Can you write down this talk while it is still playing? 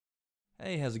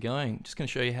Hey, how's it going? Just going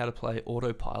to show you how to play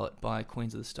Autopilot by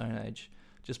Queens of the Stone Age.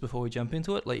 Just before we jump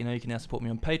into it, let you know you can now support me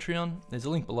on Patreon. There's a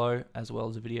link below, as well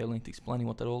as a video link explaining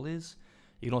what that all is.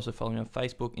 You can also follow me on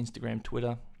Facebook, Instagram,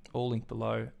 Twitter, all linked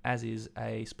below, as is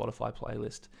a Spotify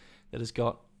playlist that has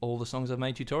got all the songs I've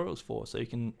made tutorials for, so you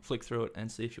can flick through it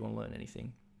and see if you want to learn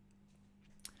anything.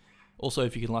 Also,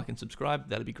 if you can like and subscribe,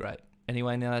 that'd be great.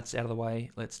 Anyway, now that's out of the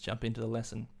way, let's jump into the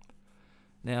lesson.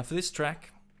 Now for this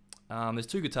track, there's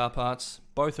two guitar parts,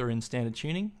 both are in standard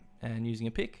tuning and using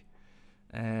a pick,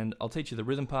 and I'll teach you the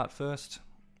rhythm part first,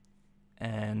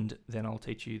 and then I'll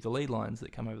teach you the lead lines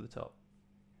that come over the top.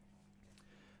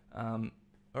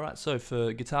 Alright, so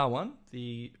for guitar one,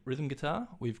 the rhythm guitar,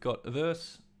 we've got a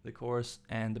verse, the chorus,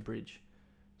 and the bridge.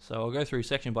 So I'll go through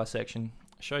section by section,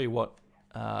 show you what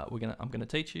I'm going to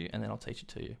teach you, and then I'll teach it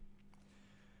to you.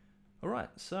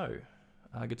 Alright, so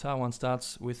guitar one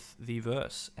starts with the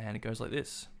verse, and it goes like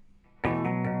this.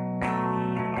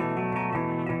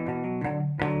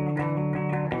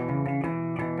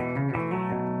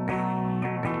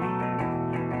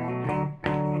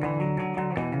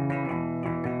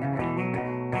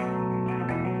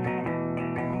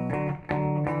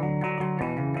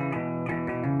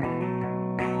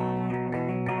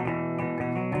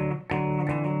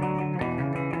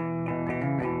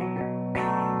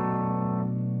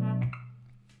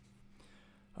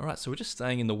 Alright, so we're just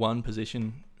staying in the one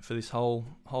position for this whole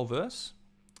verse,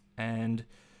 and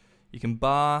you can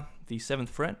bar the 7th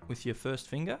fret with your first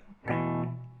finger,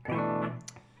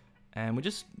 and we're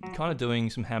just kind of doing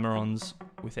some hammer-ons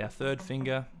with our 3rd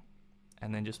finger,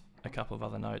 and then just a couple of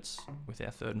other notes with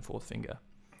our 3rd and 4th finger.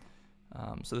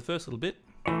 So the first little bit,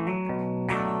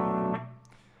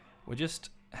 we're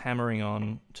just hammering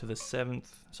on to the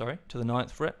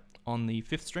 9th fret on the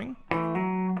 5th string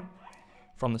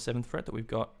from the 7th fret that we've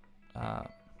got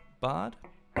barred.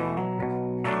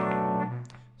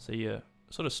 So you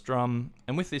sort of strum,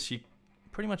 and with this you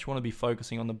pretty much want to be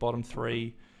focusing on the bottom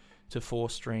 3 to 4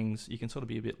 strings. You can sort of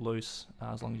be a bit loose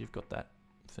as long as you've got that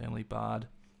firmly barred.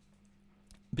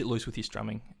 A bit loose with your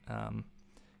strumming.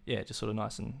 Yeah, just sort of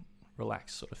nice and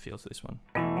relaxed sort of feel to this one.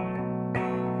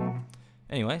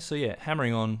 Anyway, so yeah,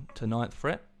 hammering on to 9th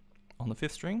fret on the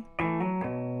 5th string. So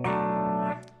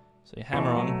you hammer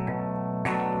on,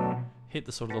 hit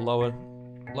the sort of the lower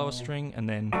string, and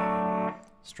then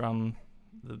strum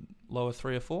the lower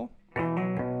 3 or 4.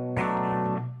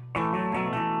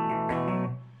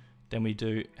 Then we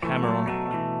do hammer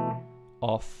on,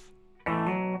 off,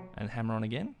 and hammer on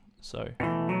again. So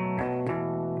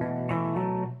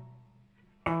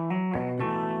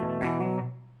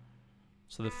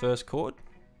the first chord.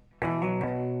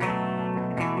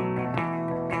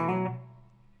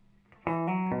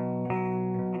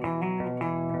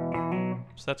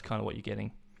 So that's kind of what you're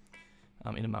getting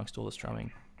in amongst all the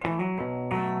strumming. Then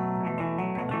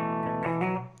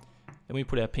we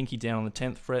put our pinky down on the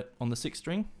 10th fret on the 6th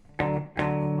string.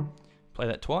 Play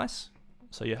that twice.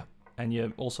 So and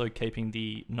you're also keeping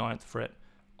the 9th fret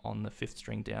on the 5th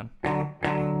string down.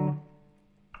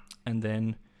 And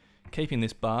then keeping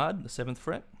this barred, the 7th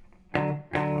fret.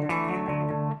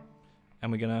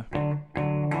 And we're gonna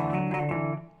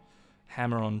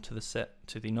hammer on to the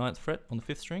 9th fret on the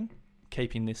 5th string,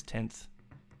 keeping this 10th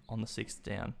on the 6th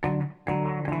down,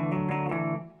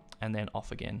 and then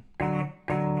off again.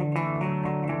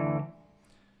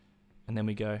 And then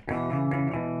we go.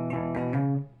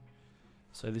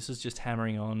 So this is just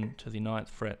hammering on to the 9th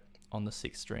fret on the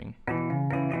 6th string.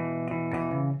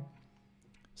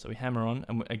 So we hammer on,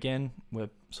 and again we're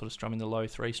sort of strumming the low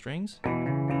 3 strings.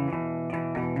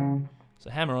 So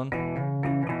hammer on,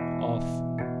 off,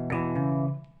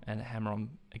 and hammer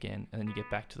on again, and then you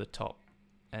get back to the top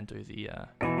and do the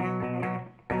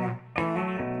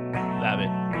that bit.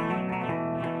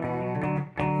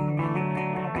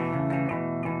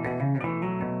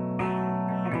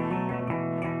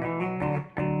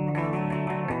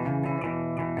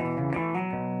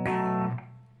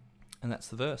 And that's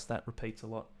the verse. That repeats a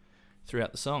lot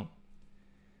throughout the song.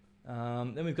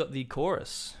 Then we've got the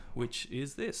chorus, which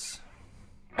is this.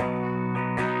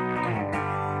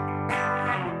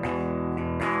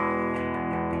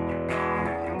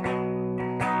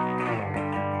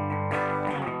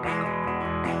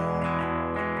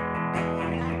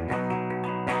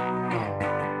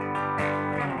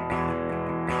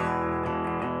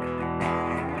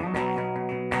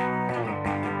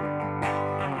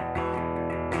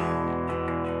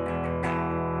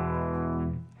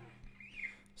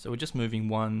 So we're just moving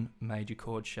one major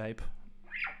chord shape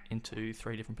into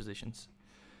 3 different positions.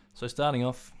 So starting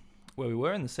off where we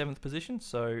were in the 7th position,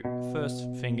 so first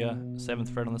finger, 7th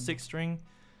fret on the 6th string,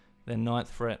 then 9th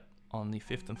fret on the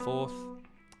 5th and 4th,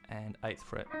 and 8th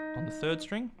fret on the 3rd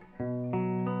string.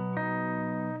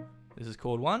 This is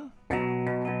chord 1.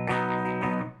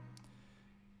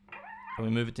 And we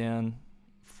move it down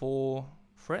 4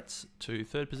 frets to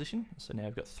 3rd position. So now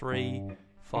we've got 3,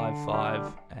 5,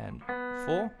 5, and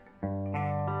 4.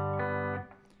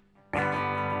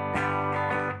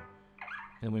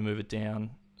 Then we move it down,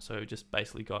 so we've just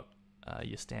basically got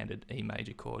your standard E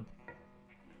major chord.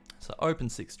 So open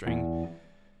 6th string,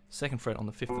 2nd fret on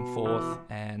the 5th and 4th,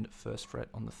 and 1st fret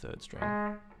on the 3rd string.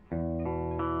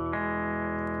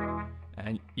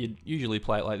 And you'd usually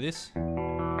play it like this.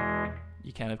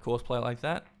 You can of course play it like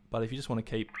that, but if you just want to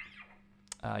keep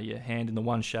your hand in the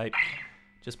one shape,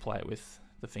 just play it with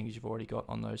the fingers you've already got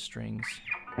on those strings.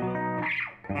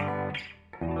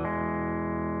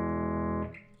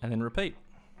 And then repeat.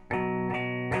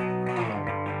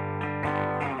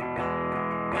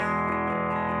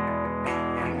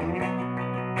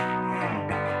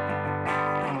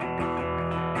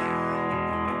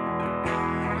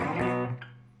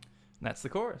 And that's the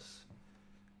chorus.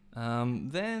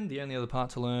 Then the only other part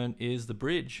to learn is the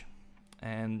bridge,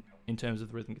 and in terms of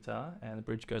the rhythm guitar, and the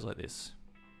bridge goes like this.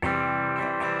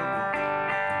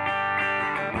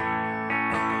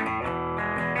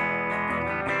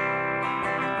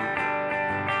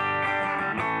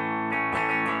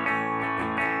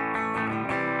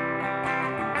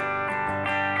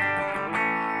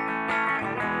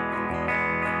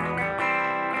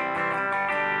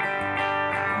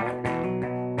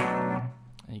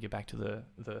 Back to the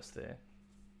verse there.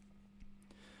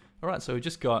 Alright, so we've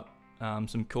just got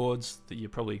some chords that you're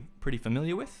probably pretty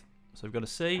familiar with. So we've got a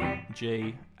C,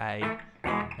 G, A,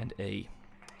 and E.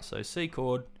 So C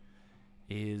chord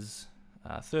is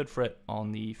 3rd fret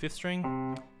on the 5th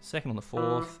string, 2nd on the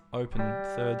 4th, open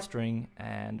 3rd string,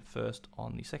 and 1st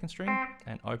on the 2nd string,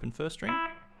 and open 1st string.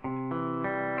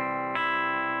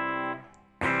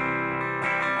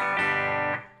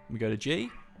 We go to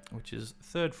G, which is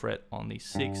 3rd fret on the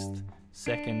 6th,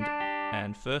 2nd,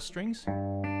 and 1st strings,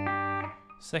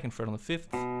 2nd fret on the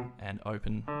 5th, and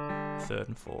open 3rd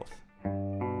and 4th.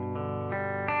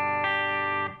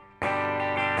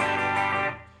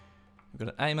 We've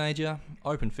got an A major,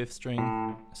 open 5th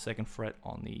string, 2nd fret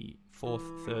on the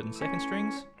 4th, 3rd, and 2nd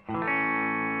strings,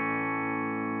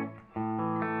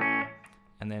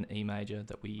 and then E major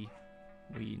that we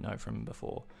know from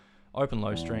before. Open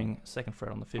low string, 2nd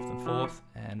fret on the 5th and 4th,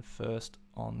 and 1st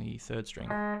on the 3rd string.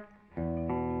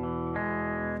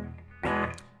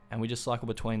 And we just cycle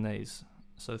between these.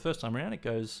 So the first time around it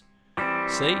goes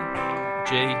C,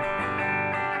 G,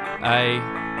 A,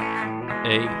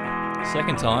 E.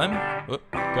 Second time,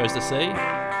 goes to C,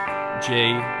 G,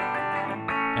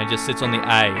 and it just sits on the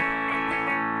A.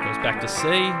 Goes back to C,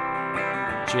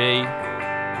 G,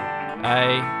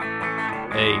 A,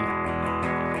 E,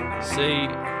 C,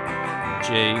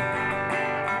 G,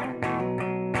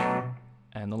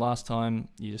 and the last time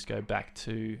you just go back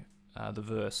to the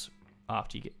verse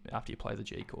after you play the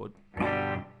G chord.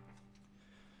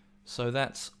 So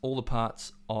that's all the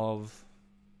parts of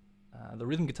the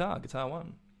rhythm guitar, guitar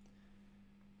 1.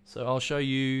 So I'll show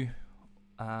you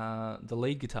the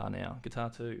lead guitar now, guitar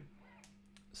 2.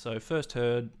 So first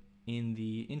heard in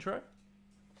the intro,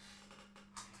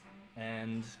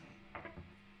 and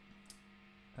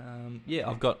yeah,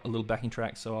 I've got a little backing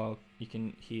track so you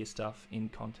can hear stuff in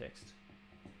context.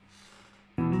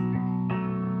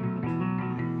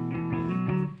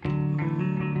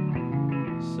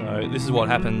 So this is what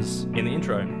happens in the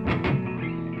intro.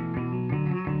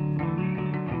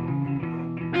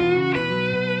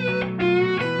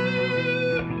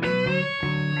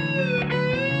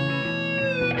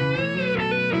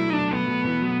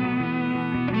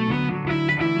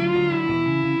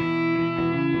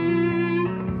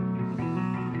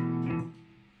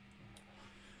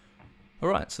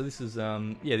 Alright, so this is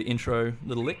yeah, the intro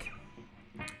little lick.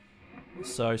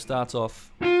 So starts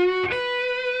off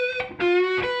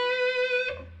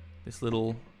this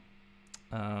little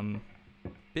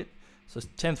bit. So it's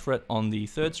 10th fret on the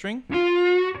 3rd string,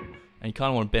 and you kind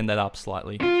of want to bend that up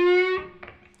slightly,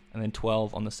 and then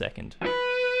 12 on the 2nd.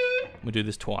 We do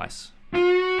this twice.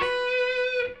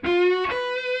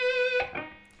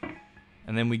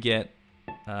 And then we get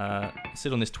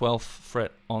sit on this 12th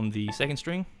fret on the 2nd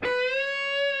string,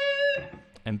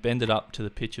 and bend it up to the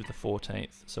pitch of the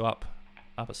 14th, so up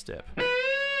a step.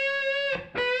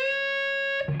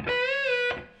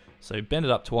 So bend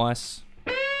it up twice,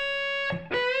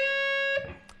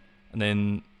 and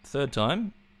then third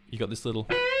time you got this little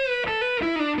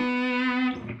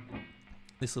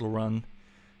run,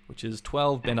 which is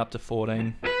 12 bend up to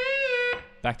 14,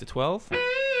 back to 12,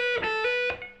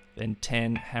 then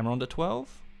 10, hammer onto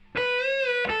 12.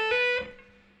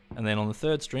 And then on the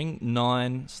third string,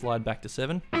 9, slide back to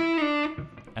 7,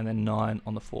 and then 9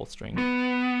 on the fourth string.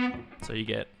 So you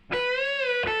get.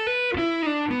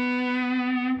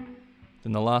 Then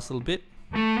the last little bit.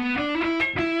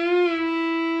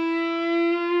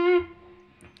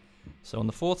 So on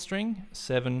the fourth string,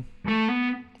 7,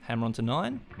 hammer onto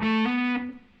 9,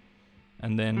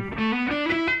 and then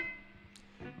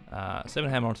 7,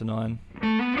 hammer onto 9,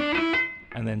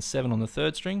 and then 7 on the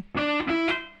third string,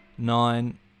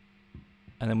 9,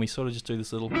 and then we sort of just do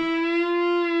this little,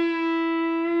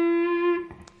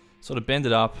 sort of bend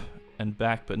it up and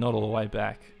back, but not all the way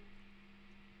back.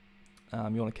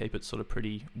 You want to keep it sort of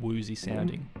pretty woozy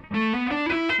sounding.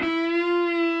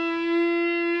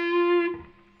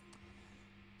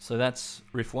 So that's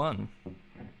riff 1.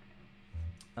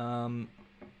 So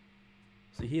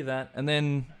you hear that, and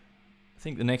then I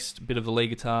think the next bit of the lead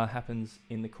guitar happens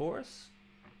in the chorus.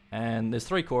 And there's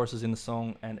 3 choruses in the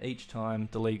song, and each time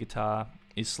the lead guitar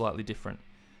is slightly different.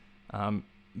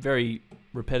 Very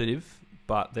repetitive,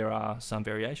 but there are some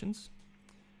variations.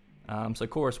 So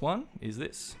chorus 1 is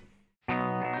this. 1,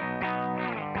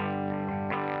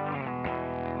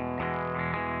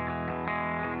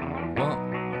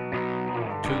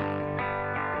 2,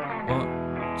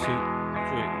 3.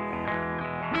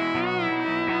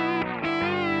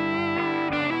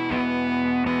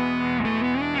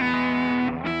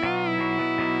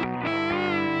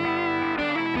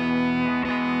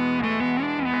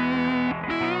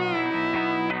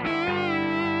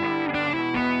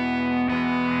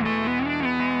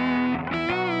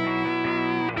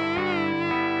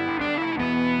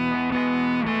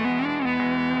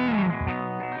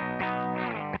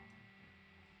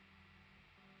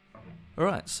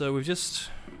 Alright, so we're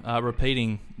just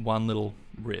repeating one little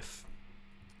riff.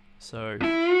 So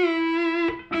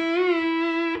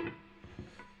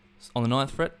on the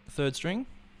 9th fret, 3rd string,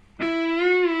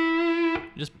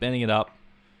 just bending it up.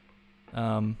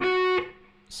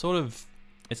 Sort of,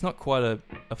 it's not quite a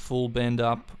full bend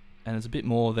up, and it's a bit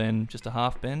more than just a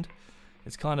half bend.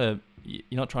 It's kind of, you're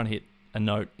not trying to hit a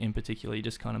note in particular, you're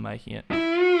just kind of making it.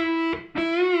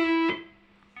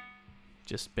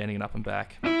 Just bending it up and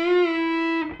back.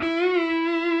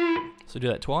 So do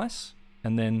that twice,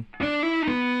 and then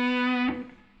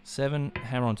 7,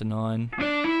 hammer onto 9,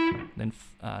 then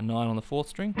 9 on the 4th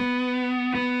string,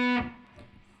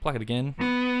 pluck it again,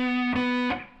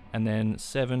 and then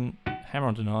 7, hammer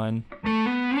onto 9,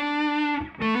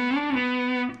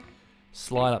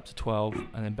 slide up to 12,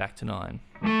 and then back to 9.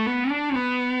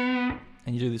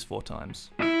 And you do this 4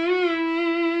 times.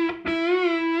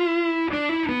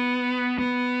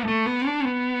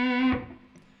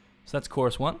 So that's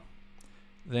chorus 1.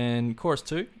 Then chorus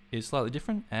 2 is slightly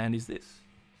different and is this.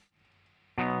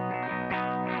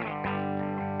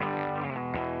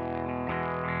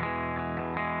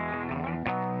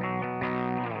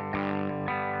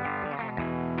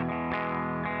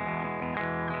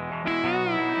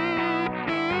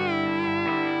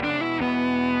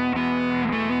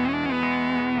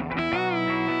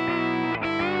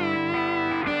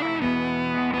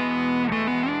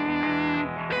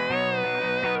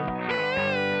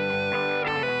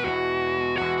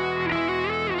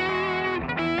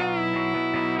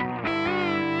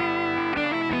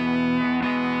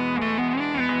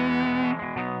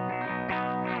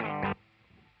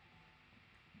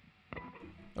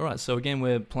 Alright, so again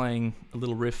we're playing a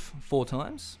little riff 4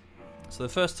 times. So the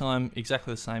first time,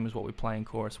 exactly the same as what we play in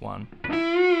chorus 1.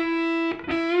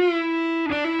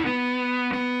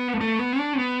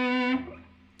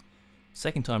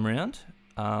 Second time around,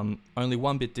 only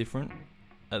one bit different.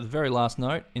 At the very last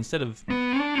note, instead of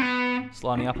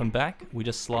sliding up and back, we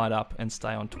just slide up and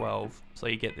stay on 12. So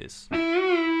you get this.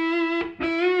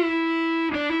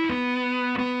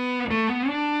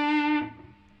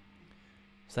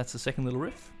 So that's the second little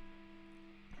riff.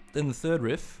 Then the third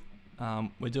riff,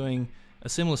 we're doing a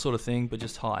similar sort of thing, but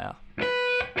just higher.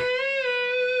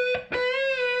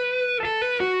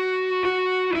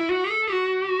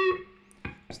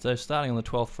 So starting on the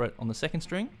 12th fret on the 2nd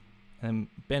string, and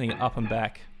bending it up and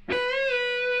back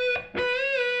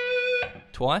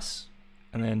twice,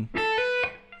 and then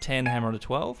 10, hammer onto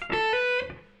 12,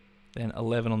 then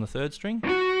 11 on the 3rd string,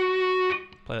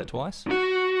 play that twice,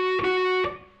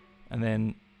 and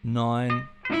then 9,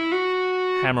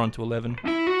 hammer onto 11,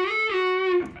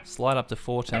 slide up to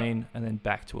 14, and then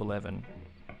back to 11.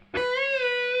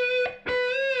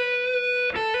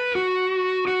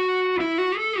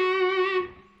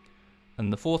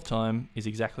 And the 4th time is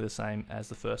exactly the same as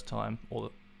the first time,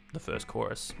 or the first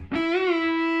chorus.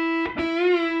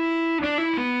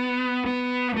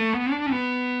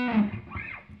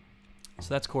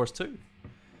 So that's chorus 2.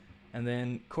 And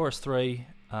then chorus 3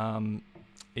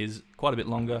 is quite a bit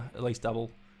longer, at least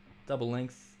double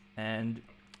length, and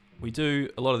we do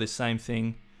a lot of this same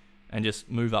thing and just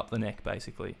move up the neck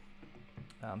basically.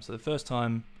 So the first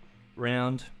time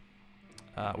round,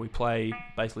 we play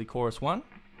basically chorus 1.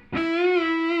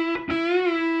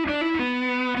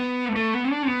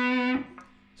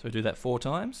 So we do that 4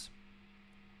 times.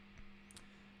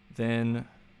 Then,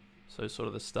 so sort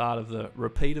of the start of the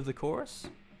repeat of the chorus,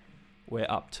 we're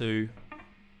up to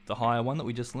the higher one that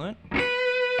we just learnt.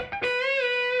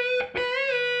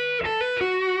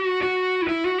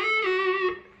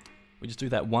 We just do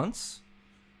that once,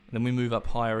 and then we move up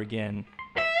higher again.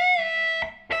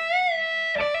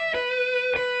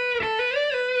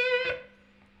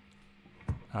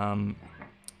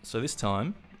 So this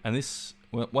time, and this,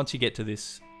 once you get to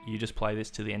this, you just play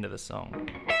this to the end of the song.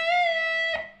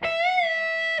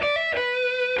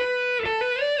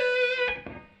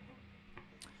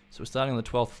 So we're starting on the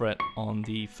 12th fret on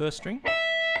the 1st string,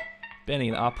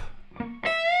 bending it up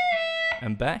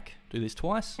and back, do this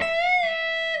twice,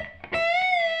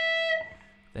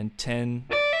 then 10,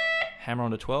 hammer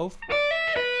onto 12,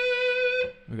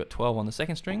 we've got 12 on the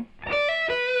 2nd string,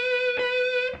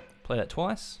 play that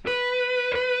twice,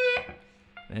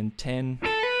 then 10,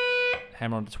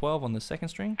 hammer onto 12 on the 2nd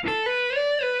string,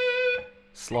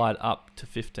 slide up to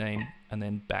 15 and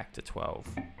then back to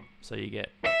 12. So you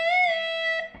get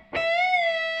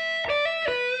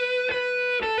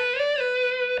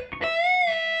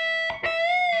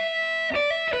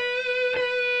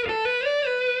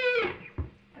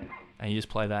and you just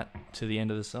play that to the end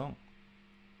of the song.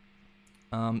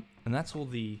 And that's all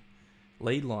the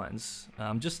lead lines.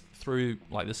 Just through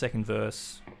like the 2nd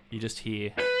verse, you just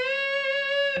hear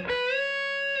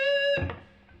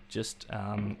just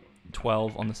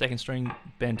 12 on the 2nd string,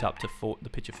 bent up to the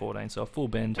pitch of 14, so a full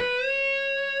bend,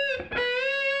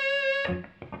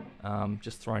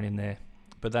 just thrown in there.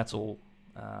 But that's all.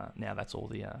 Now that's all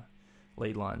the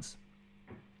lead lines.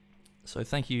 So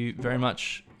thank you very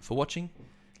much for watching,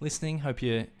 listening. Hope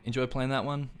you enjoy playing that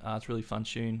one. It's a really fun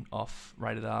tune off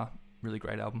Rated R. Really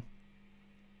great album.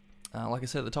 Like I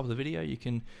said at the top of the video, you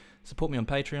can support me on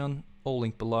Patreon, all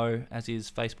linked below, as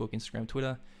is Facebook, Instagram,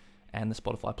 Twitter, and the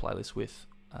Spotify playlist with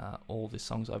all the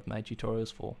songs I've made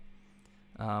tutorials for.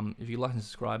 If you'd like and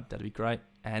subscribe, that'd be great.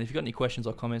 And if you've got any questions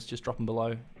or comments, just drop them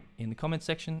below in the comments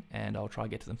section and I'll try to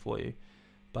get to them for you.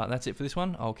 But that's it for this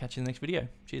one. I'll catch you in the next video.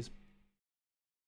 Cheers.